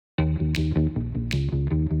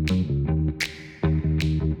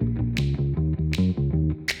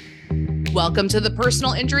Welcome to the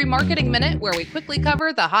Personal Injury Marketing Minute, where we quickly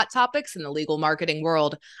cover the hot topics in the legal marketing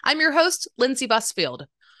world. I'm your host, Lindsay Busfield.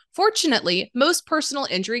 Fortunately, most personal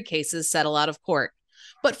injury cases settle out of court.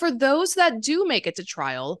 But for those that do make it to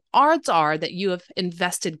trial, odds are that you have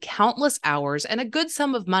invested countless hours and a good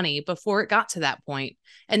sum of money before it got to that point.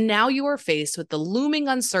 And now you are faced with the looming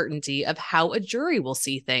uncertainty of how a jury will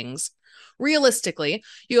see things. Realistically,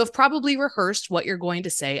 you have probably rehearsed what you're going to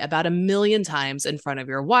say about 1,000,000 times in front of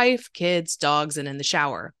your wife, kids, dogs, and in the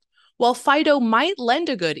shower. While Fido might lend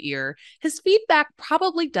a good ear, his feedback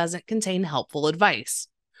probably doesn't contain helpful advice.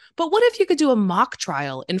 But what if you could do a mock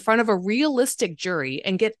trial in front of a realistic jury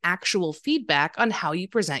and get actual feedback on how you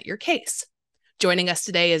present your case? Joining us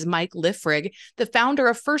today is Mike Liffrig, the founder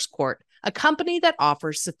of First Court, a company that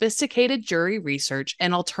offers sophisticated jury research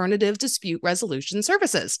and alternative dispute resolution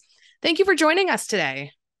services. Thank you for joining us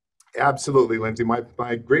today. Absolutely, Lindsay.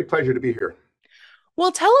 My great pleasure to be here.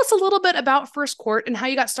 Well, tell us a little bit about First Court and how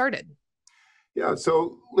you got started. Yeah,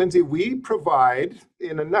 so Lindsay, we provide,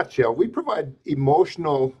 in a nutshell, we provide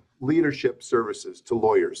emotional leadership services to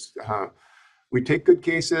lawyers. We take good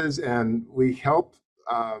cases and we help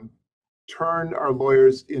turn our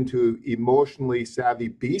lawyers into emotionally savvy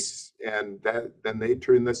beasts, and then they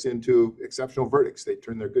turn this into exceptional verdicts. They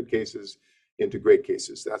turn their good cases into great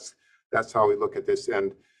cases. That's how we look at this,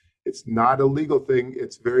 and it's not a legal thing.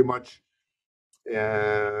 It's very much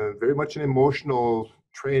an emotional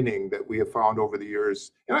training that we have found over the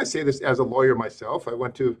years. And I say this as a lawyer myself. I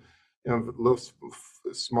went to a little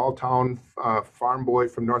small town farm boy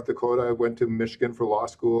from North Dakota. I went to Michigan for law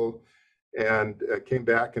school, and came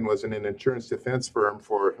back and was in an insurance defense firm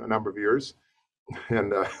for a number of years.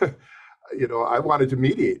 And I wanted to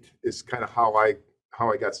mediate. Is kind of how I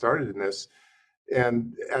got started in this.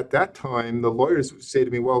 And at that time, the lawyers would say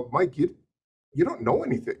to me, "Well, Mike, you don't know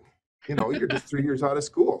anything. You're just 3 years out of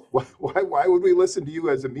school. Why would we listen to you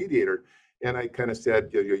as a mediator?" And I kind of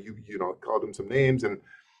said, called them some names, and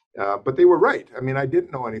but they were right. I mean, I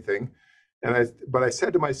didn't know anything, but I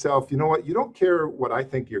said to myself, you know what? You don't care what I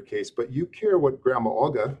think of your case, but you care what Grandma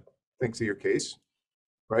Olga thinks of your case,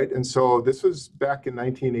 right? And so this was back in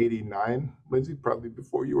 1989, Lindsay, probably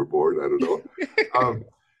before you were born. I don't know.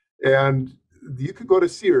 And you could go to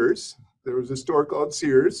Sears. There was a store called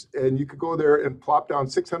Sears, and you could go there and plop down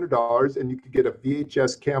 $600, and you could get a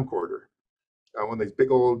VHS camcorder, one of these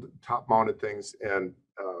big old top-mounted things. And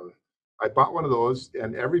I bought one of those,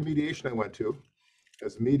 and every mediation I went to,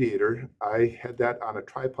 as a mediator, I had that on a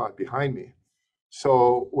tripod behind me.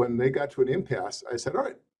 So when they got to an impasse, I said, "All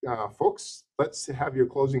right, folks, let's have your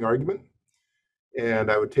closing argument."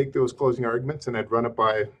 And I would take those closing arguments, and I'd run it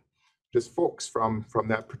by just folks from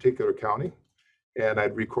that particular county. And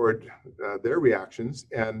I'd record their reactions,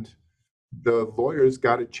 and the lawyers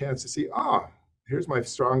got a chance to see, here's my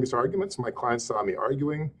strongest arguments. My clients saw me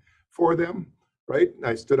arguing for them, right? And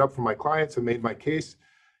I stood up for my clients and made my case.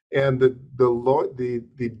 And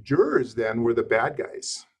the jurors then were the bad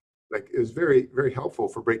guys. Like, it was very, very helpful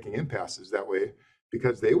for breaking impasses that way,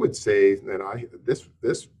 because they would say that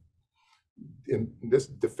this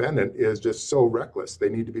defendant is just so reckless, they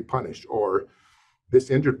need to be punished, or this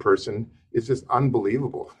injured person is just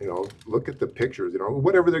unbelievable. Look at the pictures,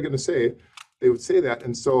 whatever they're going to say, they would say that.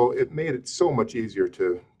 And so it made it so much easier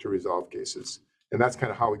to resolve cases. And that's kind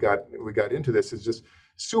of how we got into this. Is just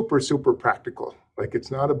super, super practical. Like, it's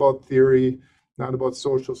not about theory, not about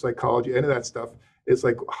social psychology, any of that stuff. It's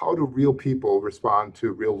like, how do real people respond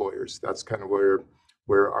to real lawyers? That's kind of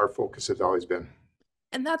where our focus has always been.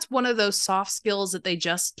 And that's one of those soft skills that they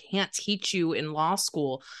just can't teach you in law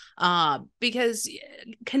school, because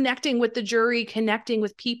connecting with the jury, connecting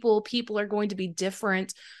with people are going to be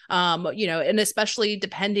different, and especially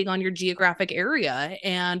depending on your geographic area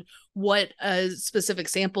and what a specific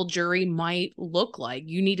sample jury might look like.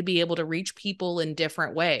 You need to be able to reach people in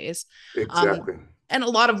different ways. Exactly. And a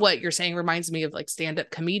lot of what you're saying reminds me of like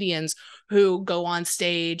stand-up comedians who go on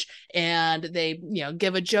stage and they,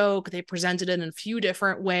 give a joke, they present it in a few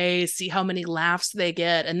different ways, see how many laughs they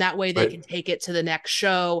get. And that way they can take it to the next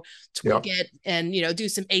show, tweak it, and, do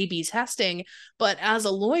some A/B testing. But as a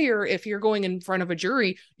lawyer, if you're going in front of a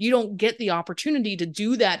jury, you don't get the opportunity to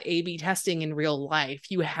do that A/B testing in real life.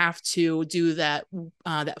 You have to do that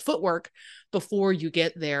footwork before you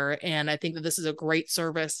get there. And I think that this is a great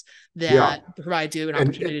service that provides you an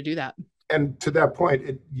opportunity to do that. And to that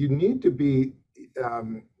point, you need to be,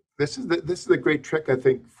 this is a great trick, I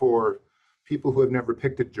think, for people who have never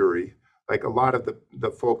picked a jury. Like, a lot of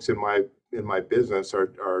the folks in my business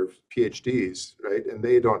are PhDs, right? And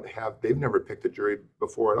they've never picked a jury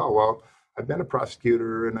before at all. Well, I've been a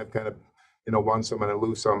prosecutor, and I've kind of, won some and I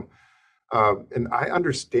lose some. And I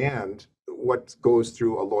understand what goes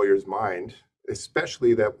through a lawyer's mind,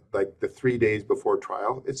 especially that like the 3 days before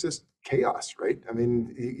trial. It's just chaos, right? I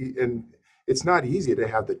mean, and it's not easy to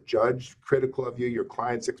have the judge critical of you, your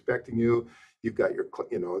client's expecting you, you've got your,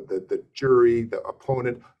 the jury, the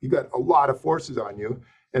opponent, you've got a lot of forces on you.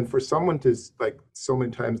 And for someone to, like, so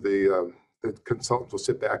many times the consultants will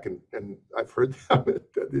sit back and I've heard them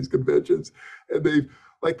at these conventions, and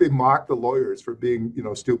they mock the lawyers for being,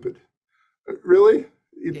 stupid. Really?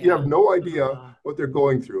 You have no idea what they're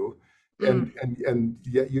going through, and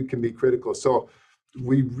yet you can be critical. So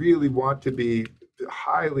we really want to be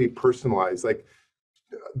highly personalized. Like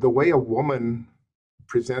the way a woman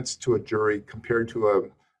presents to a jury compared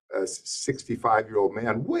to a 65-year-old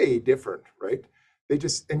man, way different, right? They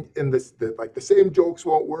just, and this, like the same jokes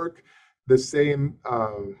won't work, the same,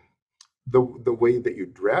 the way that you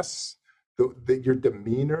dress, your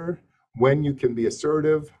demeanor, when you can be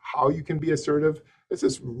assertive, how you can be assertive. This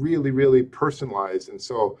is really, really personalized. And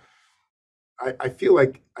so I feel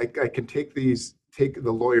like I can take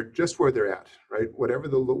the lawyer just where they're at, right? Wherever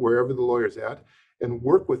the lawyer's at, and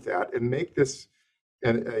work with that and make this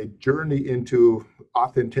a journey into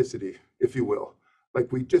authenticity, if you will.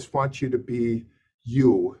 Like, we just want you to be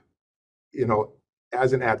you,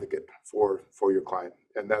 as an advocate for your client.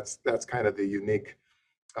 And that's kind of the unique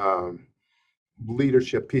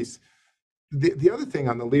leadership piece. The other thing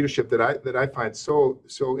on the leadership that I find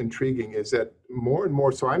so intriguing is that more and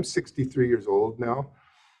more, so I'm 63 years old now.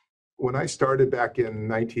 When I started back in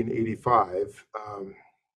 1985,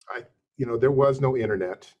 there was no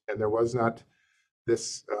internet, and there was not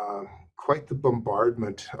this quite the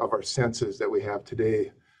bombardment of our senses that we have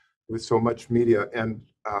today with so much media. And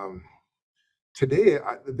today,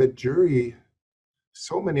 the jury,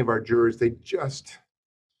 so many of our jurors,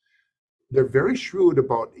 they're very shrewd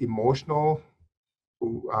about emotional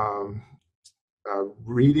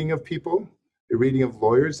reading of people, the reading of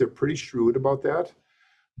lawyers. They're pretty shrewd about that.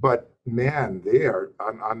 But man, they are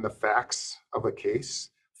on the facts of a case,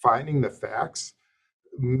 finding the facts.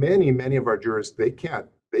 Many of our jurors, they can't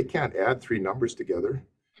add three numbers together.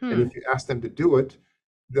 And if you ask them to do it,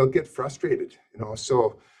 they'll get frustrated.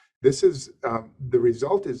 So this is the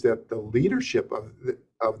result is that the leadership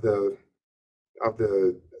of the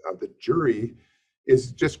jury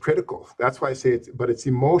is just critical. That's why I say it's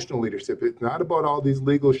emotional leadership. It's not about all these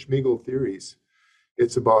legal schmiegel theories.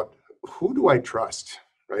 It's about, who do I trust,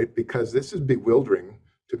 right? Because this is bewildering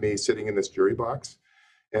to me, sitting in this jury box.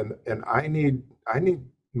 And I need,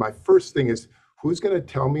 my first thing is, who's going to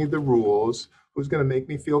tell me the rules? Who's going to make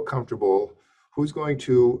me feel comfortable? Who's going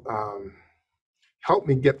to help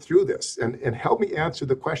me get through this and help me answer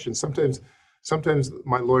the questions? Sometimes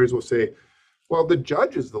my lawyers will say, well, the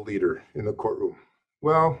judge is the leader in the courtroom.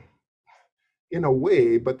 Well, in a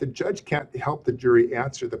way, but the judge can't help the jury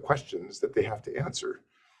answer the questions that they have to answer.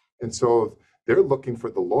 And so they're looking for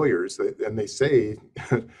the lawyers, and they say,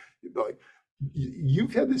 like,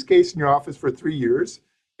 you've had this case in your office for 3 years,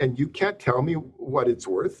 and you can't tell me what it's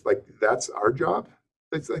worth. Like, that's our job.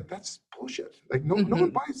 It's like, that's bullshit. Like, no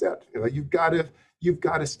one buys that. You've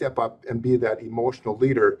got to step up and be that emotional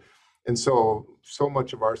leader. And so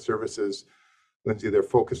much of our services, Lindsay, they're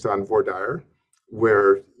focused on voir dire,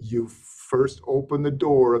 where you first open the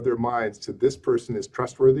door of their minds to, this person is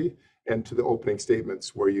trustworthy, and to the opening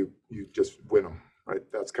statements where you just win them, right?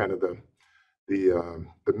 That's kind of the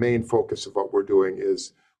main focus of what we're doing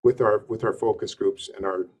is with our focus groups and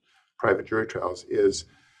our private jury trials, is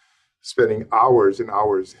spending hours and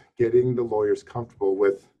hours getting the lawyers comfortable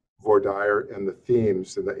with voir dire and the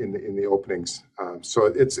themes in the openings. So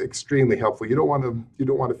it's extremely helpful. You don't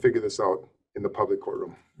want to figure this out in the public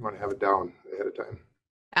courtroom. You want to have it down ahead of time.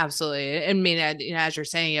 Absolutely. I mean, as you're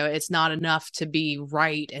saying, it's not enough to be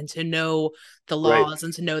right and to know the laws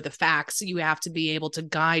and to know the facts. You have to be able to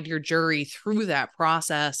guide your jury through that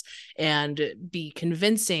process and be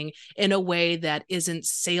convincing in a way that isn't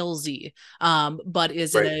salesy, but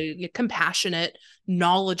is in a compassionate,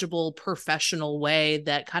 knowledgeable, professional way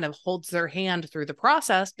that kind of holds their hand through the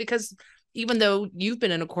process, because even though you've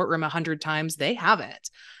been in a courtroom 100 times, they haven't.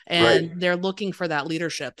 And they're looking for that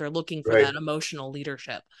leadership. They're looking for that emotional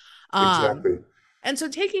leadership. Exactly. And so,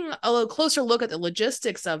 taking a little closer look at the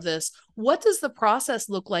logistics of this, what does the process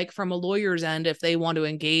look like from a lawyer's end if they want to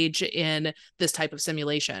engage in this type of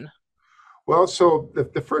simulation? Well, so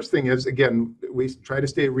the first thing is, again, we try to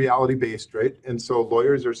stay reality-based, right? And so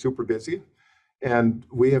lawyers are super busy. And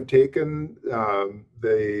we have taken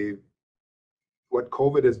what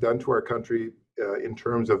COVID has done to our country in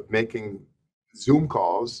terms of making Zoom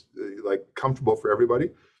calls like comfortable for everybody.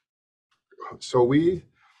 So we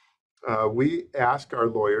ask our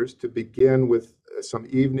lawyers to begin with some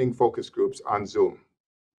evening focus groups on Zoom.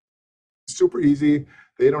 Super easy.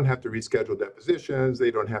 They don't have to reschedule depositions.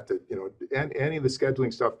 They don't have to, and any of the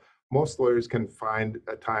scheduling stuff. Most lawyers can find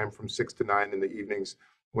a time from 6 to 9 in the evenings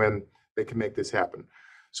when they can make this happen.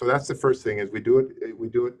 So that's the first thing, is we do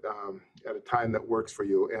it at a time that works for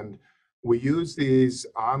you. And we use these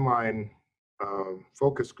online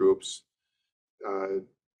focus groups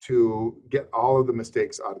to get all of the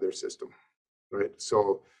mistakes out of their system, right?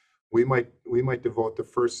 So we might devote the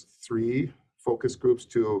first 3 focus groups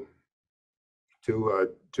to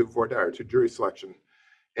voir dire, to jury selection.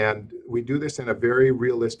 And we do this in a very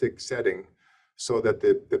realistic setting, so that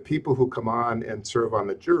the people who come on and serve on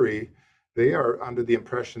the jury, they are under the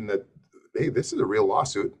impression that, hey, this is a real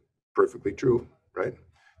lawsuit. Perfectly true, right?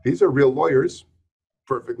 These are real lawyers.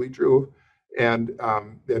 Perfectly true. And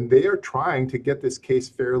they are trying to get this case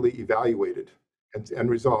fairly evaluated and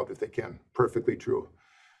resolved if they can. Perfectly true.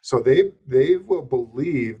 So they will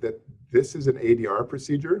believe that this is an ADR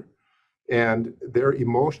procedure, and their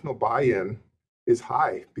emotional buy-in is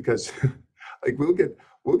high, because like we'll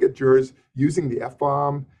get jurors using the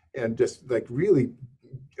F-bomb and just like really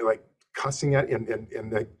like cussing at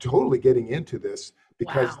and like totally getting into this,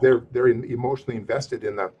 because Wow. they're emotionally invested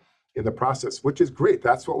in the process, which is great.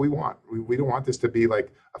 That's what we want. We don't want this to be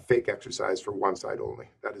like a fake exercise for one side only.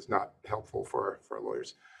 That is not helpful for our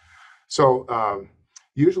lawyers. So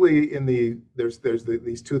usually there's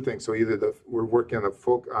these 2 things. So either we're working on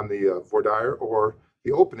the voir dire or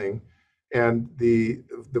the opening, and the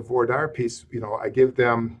voir dire piece. I give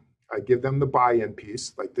them the buy-in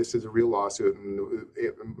piece. Like, this is a real lawsuit, and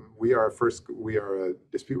we are a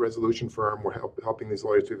dispute resolution firm. We're helping these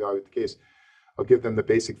lawyers to evaluate the case. I'll give them the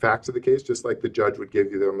basic facts of the case, just like the judge would give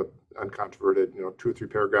you them uncontroverted, 2 or 3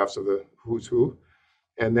 paragraphs of the who's who.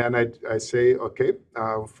 And then I say, okay,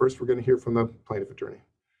 first we're going to hear from the plaintiff attorney.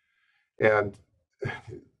 And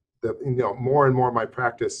more and more my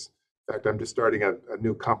practice, in fact, I'm just starting a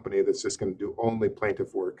new company that's just going to do only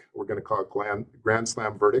plaintiff work. We're going to call it Grand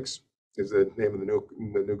Slam Verdicts, is the name of the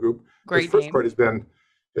new group. Because Great First name. Court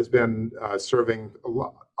has been serving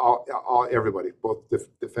everybody, both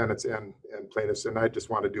defendants and plaintiffs, and I just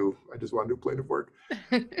want to do plaintiff work.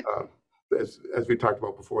 As we talked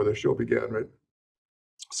about before the show began, right?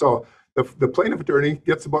 So the plaintiff attorney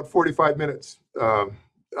gets about 45 minutes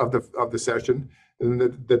of the session, and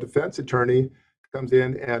the defense attorney comes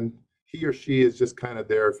in, and he or she is just kind of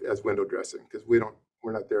there as window dressing, because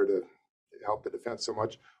we're not there to help the defense so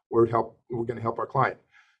much. We're going to help our client.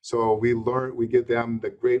 So we give them the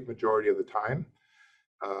great majority of the time.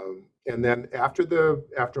 And then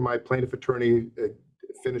after my plaintiff attorney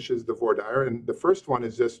finishes the voir dire, and the first one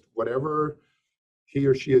is just whatever he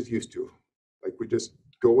or she is used to. Like, we just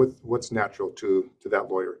go with what's natural to that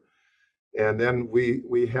lawyer. And then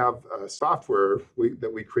we have a software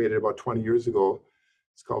that we created about 20 years ago.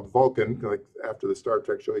 It's called Vulcan, like after the Star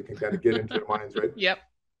Trek show, you can kind of get into their minds, right? Yep.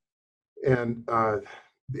 And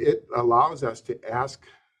it allows us to ask,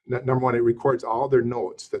 number one, it records all their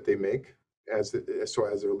notes that they make. As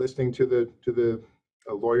they're listening to the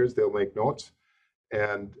lawyers, they'll make notes.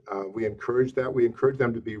 And we encourage that. We encourage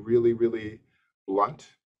them to be really, really blunt.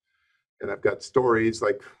 And I've got stories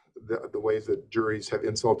like the ways that juries have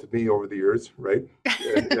insulted me over the years, right?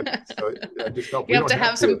 And so I just help. You have to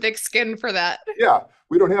have some thick skin for that. Yeah,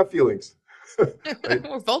 we don't have feelings. Right?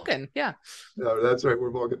 We're Vulcan, yeah. That's right,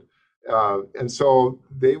 we're Vulcan. And so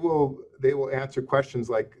they will answer questions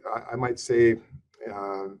like, I might say,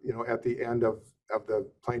 at the end of the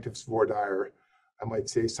plaintiff's voir dire, I might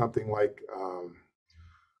say something like,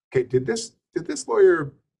 okay, did this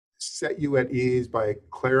lawyer set you at ease by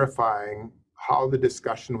clarifying how the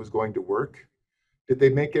discussion was going to work? Did they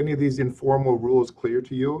make any of these informal rules clear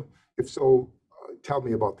to you? If so, tell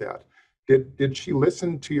me about that. Did she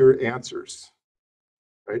listen to your answers,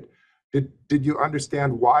 right? Did you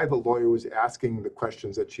understand why the lawyer was asking the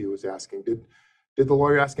questions that she was asking? Did the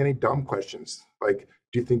lawyer ask any dumb questions? Like,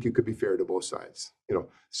 do you think you could be fair to both sides?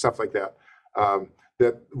 Stuff like that.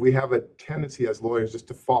 That we have a tendency as lawyers just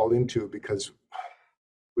to fall into, because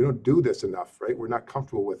we don't do this enough, right? We're not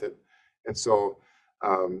comfortable with it. And so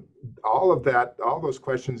all those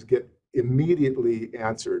questions get immediately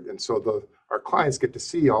answered. And so our clients get to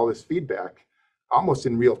see all this feedback almost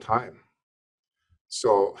in real time.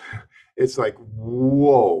 So it's like,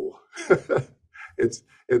 whoa.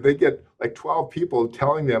 They get like 12 people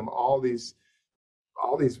telling them all these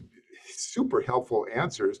super helpful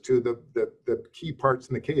answers to the key parts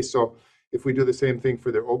in the case. So if we do the same thing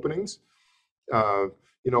for their openings,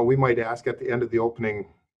 we might ask at the end of the opening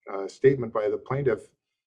statement by the plaintiff,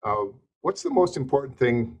 what's the most important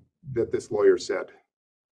thing that this lawyer said?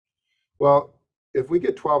 Well, if we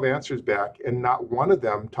get 12 answers back and not one of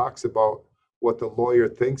them talks about what the lawyer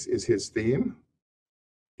thinks is his theme,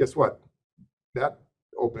 guess what? That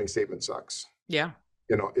opening statement sucks. Yeah.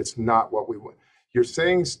 It's not what we want. You're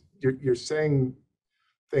saying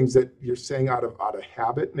things that you're saying out of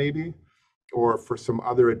habit, maybe, or for some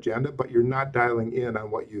other agenda, but you're not dialing in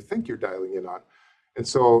on what you think you're dialing in on. And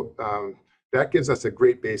so that gives us a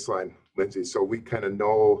great baseline, Lindsay. So we kind of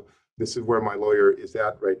know this is where my lawyer is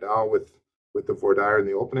at right now with the voir dire and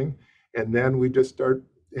the opening. And then we just start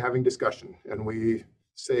having discussion, and we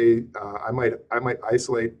say, I might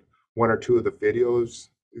isolate one or two of the videos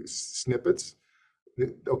snippets.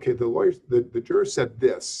 Okay, the juror said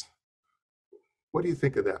this. What do you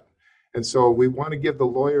think of that? And so we want to give the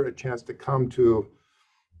lawyer a chance to come to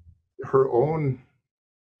her own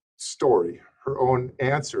story, her own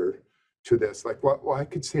answer to this. Like, well, I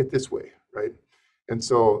could say it this way, right? And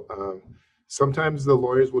so sometimes the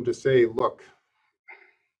lawyers will just say, look,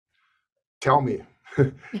 tell me,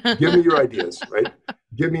 give me your ideas, right?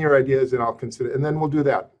 Give me your ideas and I'll consider, and then we'll do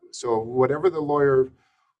that. So whatever the lawyer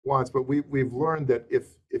wants, but we've learned that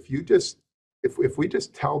if we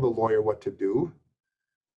just tell the lawyer what to do,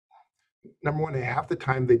 number one, half the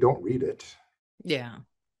time they don't read it. Yeah.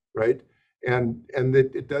 Right. And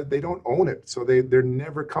they don't own it. So they're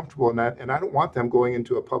never comfortable in that. And I don't want them going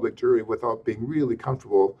into a public jury without being really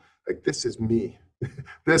comfortable. Like, this is me.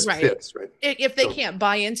 This fits, right? If they can't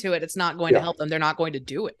buy into it, it's not going to help them. They're not going to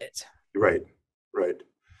do it. Right.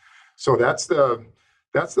 So that's the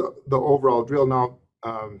overall drill. Now,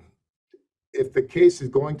 if the case is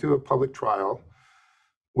going to a public trial,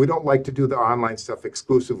 we don't like to do the online stuff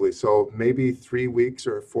exclusively. So maybe 3 weeks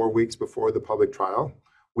or 4 weeks before the public trial,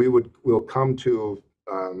 we'll come to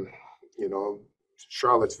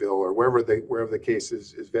Charlottesville or wherever the case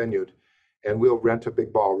is venued, and we'll rent a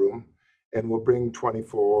big ballroom, and we'll bring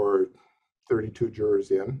 24, 32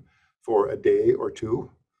 jurors in for a day or two.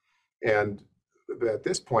 And at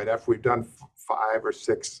this point, after we've done 5 or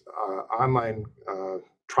 6 online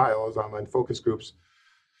trials, online focus groups,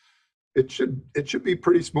 it should be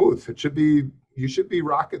pretty smooth. You should be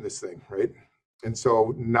rocking this thing, right? And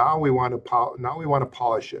so now we want to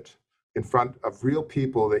polish it in front of real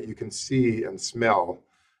people that you can see and smell,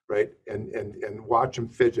 right? And watch them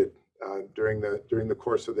fidget during the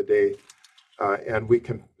course of the day. And we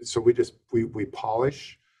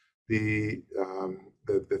polish the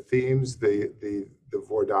themes, the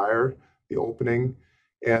voir dire, the opening,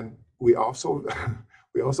 and we also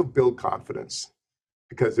build confidence,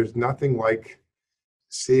 because there's nothing like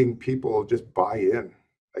seeing people just buy in,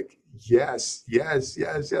 like, yes.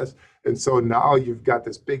 And so now you've got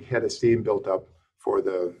this big head of steam built up for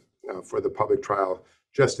the public trial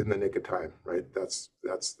just in the nick of time, right? That's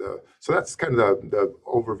kind of the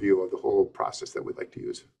overview of the whole process that we'd like to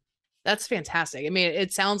use. That's fantastic. I mean,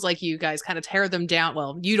 it sounds like you guys kind of tear them down.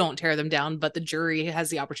 Well, you don't tear them down, but the jury has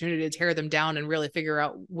the opportunity to tear them down and really figure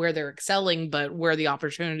out where they're excelling, but where the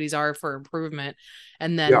opportunities are for improvement.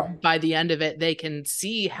 And then by the end of it, they can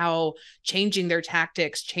see how changing their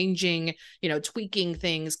tactics, tweaking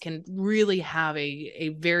things can really have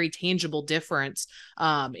a very tangible difference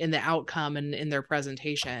in the outcome and in their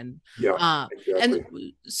presentation. Yeah, exactly.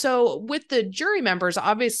 And so with the jury members,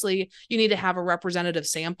 obviously you need to have a representative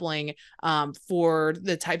sampling for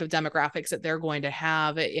the type of demographics that they're going to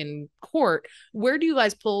have in court. Where do you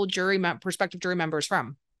guys pull prospective jury members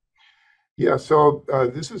from? Yeah, so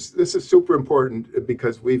this is super important,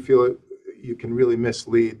 because we feel you can really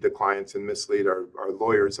mislead the clients and mislead our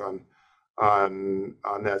lawyers on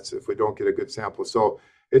that if we don't get a good sample. So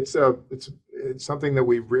it's something that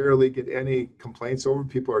we rarely get any complaints over.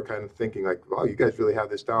 People are kind of thinking like, wow, you guys really have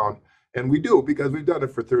this down. And we do, because we've done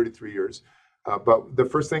it for 33 years. But the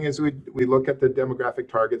first thing is we look at the demographic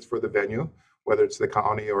targets for the venue, whether it's the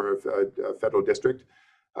county or a federal district,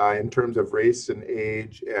 in terms of race and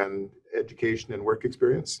age and education and work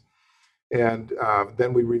experience. And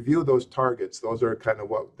then we review those targets. Those are kind of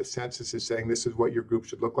what the census is saying, this is what your group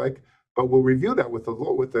should look like. But we'll review that with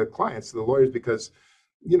the clients, the lawyers, because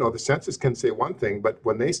the census can say one thing, but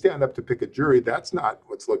when they stand up to pick a jury, that's not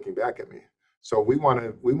what's looking back at me. So we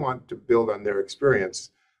want to build on their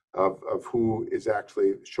experience of who is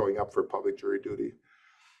actually showing up for public jury duty.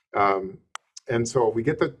 And so we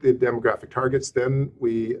get the demographic targets, then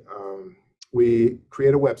we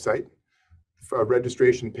create a website, a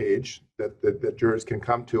registration page that jurors can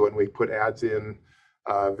come to, and we put ads in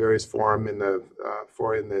various forum in the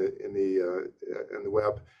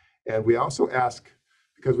web. And we also ask,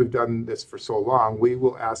 because we've done this for so long, we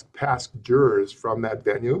will ask past jurors from that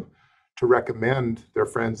venue to recommend their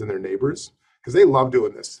friends and their neighbors. because they love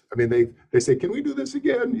doing this. I mean, they say, "Can we do this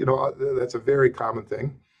again?" You know, that's a very common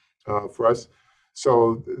thing for us.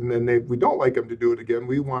 So and then we don't like them to do it again.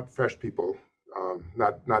 We want fresh people,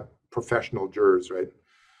 not professional jurors, right?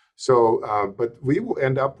 So, but we will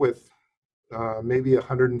end up with maybe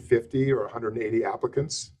 150 or 180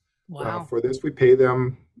 applicants Wow. for this. We pay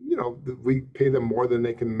them, we pay them more than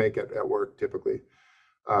they can make at work typically.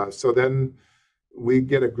 So then we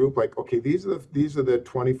get a group like, okay, these are the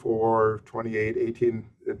 24, 28, 18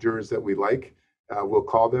 jurors that we like. We'll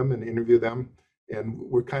call them and interview them. And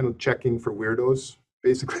we're kind of checking for weirdos,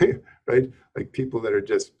 basically, right? Like people that are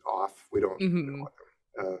just off. We don't want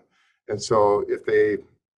them. And so if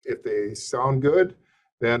they sound good,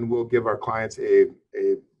 then we'll give our clients a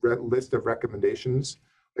list of recommendations.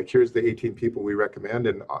 Like here's the 18 people we recommend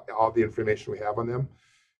and all the information we have on them.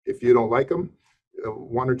 If you don't like them,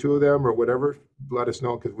 one or two of them or whatever, let us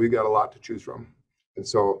know because we got a lot to choose from. And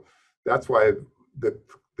so that's why the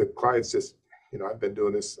clients just, I've been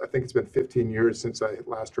doing this, I think it's been 15 years since I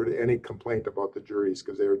last heard any complaint about the juries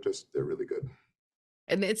because they're really good.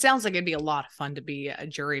 And it sounds like it'd be a lot of fun to be a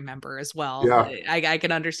jury member as well. Yeah. I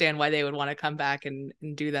can understand why they would want to come back and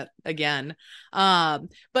do that again.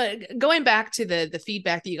 But going back to the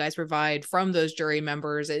feedback that you guys provide from those jury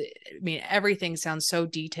members, I mean, everything sounds so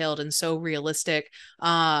detailed and so realistic.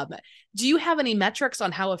 Do you have any metrics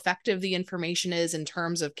on how effective the information is in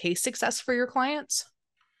terms of case success for your clients?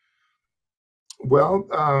 Well,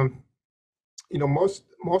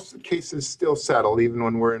 most of the cases still settle even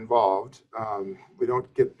when we're involved. We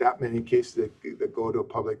don't get that many cases that go to a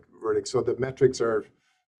public verdict. So the metrics are,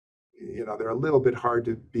 they're a little bit hard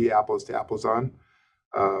to be apples to apples on.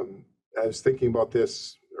 I was thinking about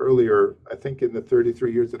this earlier. I think in the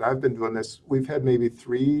 33 years that I've been doing this, we've had maybe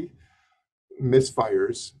 3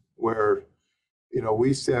 misfires where,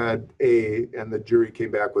 we said A and the jury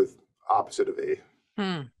came back with opposite of A.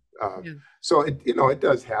 Yeah. So it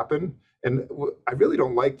does happen. And I really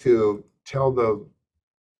don't like to tell the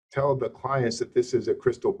clients that this is a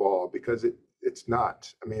crystal ball because it's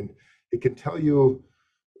not. I mean, it can tell you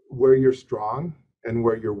where you're strong and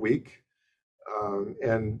where you're weak,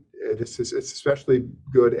 and it's especially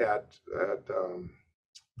good at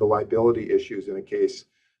the liability issues in a case.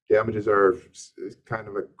 Damages are kind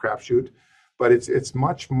of a crapshoot, but it's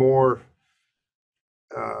much more.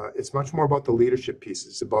 It's much more about the leadership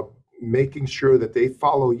pieces, about making sure that they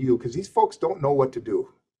follow you, because these folks don't know what to do.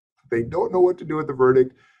 They don't know what to do with the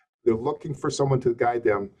verdict. They're looking for someone to guide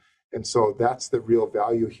them. And so that's the real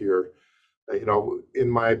value here. In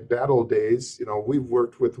my battle days, we've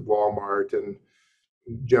worked with Walmart and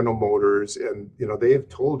General Motors, and, they have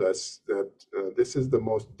told us that this is the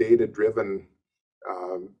most data-driven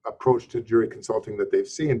approach to jury consulting that they've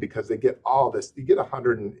seen because they get all this. You get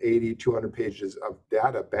 180, 200 pages of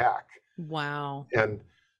data back. Wow. And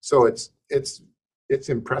so it's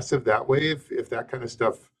impressive that way if that kind of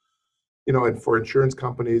stuff, and for insurance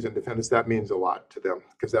companies and defendants, that means a lot to them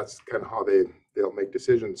because that's kind of how they'll make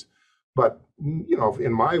decisions. But,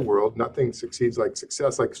 in my world, nothing succeeds like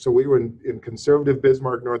success. So we were in conservative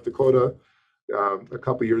Bismarck, North Dakota, a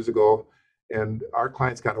couple years ago, and our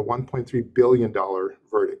clients got a $1.3 billion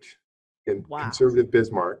verdict in conservative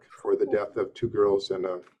Bismarck for the death of 2 girls and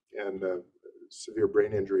a severe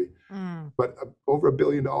brain injury, but over $1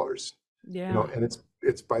 billion. Yeah. And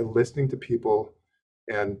it's by listening to people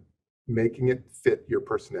and making it fit your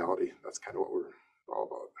personality. That's kind of what we're all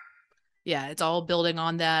about. Yeah, it's all building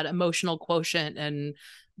on that emotional quotient and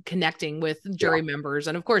connecting with jury members.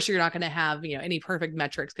 And of course, you're not going to have, any perfect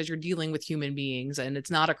metrics because you're dealing with human beings and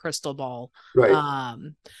it's not a crystal ball. Right.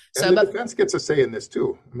 And the defense gets a say in this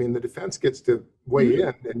too. I mean, the defense gets to weigh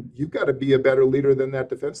in, and you've got to be a better leader than that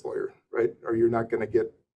defense lawyer, right? Or you're not going to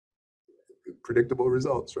get predictable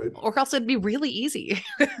results, right? Or else it'd be really easy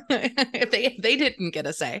if they didn't get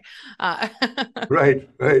a say. Right.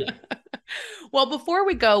 Well, before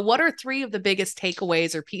we go, what are 3 of the biggest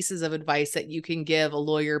takeaways or pieces of advice that you can give a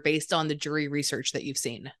lawyer based on the jury research that you've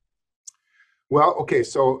seen? Well, okay,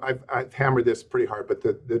 so I've hammered this pretty hard, but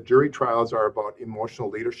the jury trials are about emotional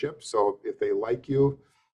leadership. So if they like you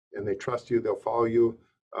and they trust you, they'll follow you.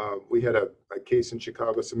 We had a case in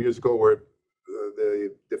Chicago some years ago where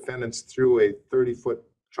the defendants threw a 30-foot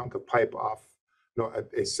chunk of pipe off,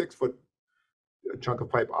 a 6-foot chunk of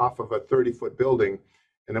pipe off of a 30-foot building.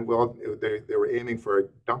 And then, they were aiming for a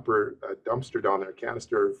dumpster down there,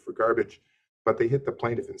 canister for garbage, but they hit the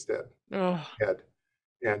plaintiff instead. Head.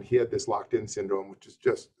 And he had this locked-in syndrome, which is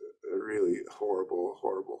just a really horrible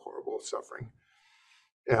suffering.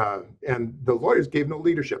 And the lawyers gave no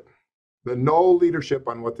leadership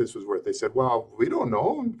on what this was worth. They said, "Well, we don't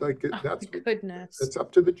know. Goodness, it's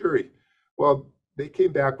up to the jury." Well, they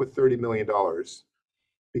came back with $30 million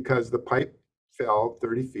because the pipe fell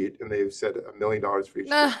 30 feet and they've said $1 million for each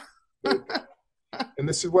foot. Right? And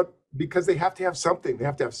this is what, because they have to have something, they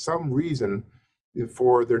have to have some reason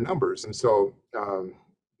for their numbers. And so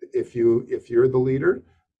if you're the leader,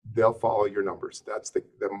 they'll follow your numbers. That's the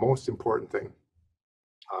most important thing.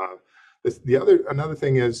 Another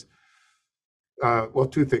thing is, well,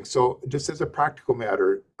 two things. So just as a practical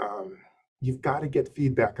matter, you've got to get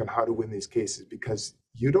feedback on how to win these cases because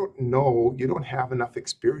you don't have enough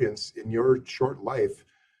experience in your short life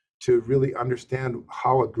to really understand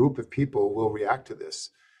how a group of people will react to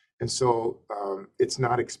this. And so it's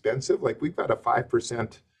not expensive. Like we've got a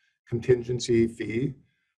 5% contingency fee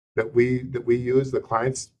that we use. The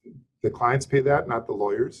clients pay that, not the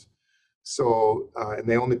lawyers. So and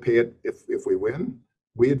they only pay it if we win.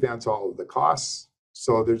 We advance all of the costs.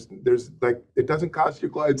 So there's like, it doesn't cost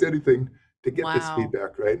your clients anything to get this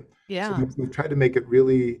feedback, right? Yeah. So we've tried to make it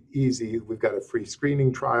really easy. We've got a free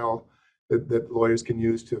screening trial that lawyers can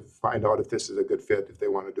use to find out if this is a good fit, if they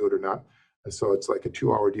want to do it or not. And so it's like a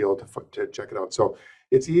 2-hour deal to check it out. So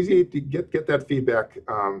it's easy to get that feedback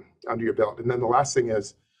under your belt. And then the last thing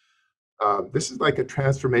is, this is like a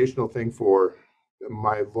transformational thing for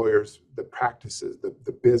my lawyers, the practices,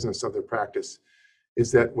 the business of their practice,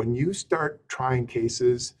 is that when you start trying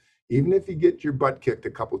cases, even if you get your butt kicked a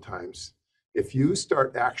couple times, if you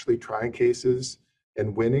start actually trying cases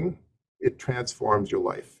and winning, it transforms your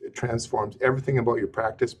life. It transforms everything about your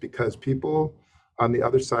practice because people on the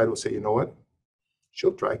other side will say, you know what?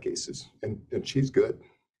 She'll try cases and she's good.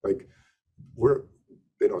 Like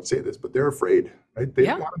they don't say this, but they're afraid, right? They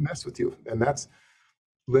don't want to mess with you. And that's,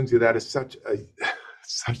 Lindsay, that is such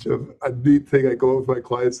a neat thing. I go with my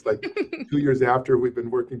clients like 2 years after we've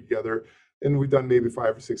been working together and we've done maybe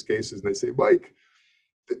 5 or 6 cases and they say, Mike,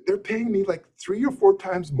 they're paying me like 3 or 4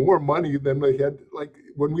 times more money than they had like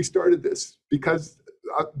when we started this because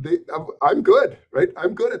I'm good, right?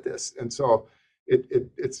 I'm good at this. And so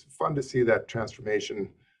it's fun to see that transformation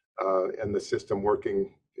and the system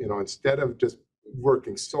working, instead of just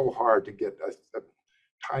working so hard to get a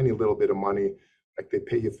tiny little bit of money, like they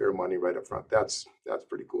pay you fair money right up front. That's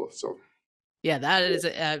pretty cool. So yeah, that is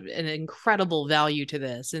an incredible value to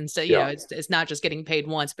this. And so, it's not just getting paid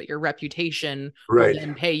once, but your reputation will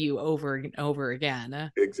then pay you over and over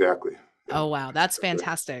again. Exactly. Oh, wow. That's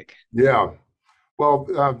fantastic. Yeah.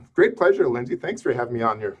 Well, great pleasure, Lindsay. Thanks for having me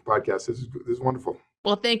on your podcast. This is wonderful.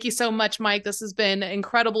 Well, thank you so much, Mike. This has been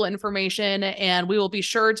incredible information, and we will be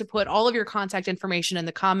sure to put all of your contact information in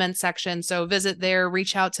the comments section. So visit there,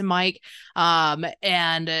 reach out to Mike.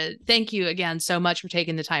 And thank you again so much for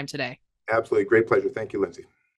taking the time today. Absolutely. Great pleasure. Thank you, Lindsay.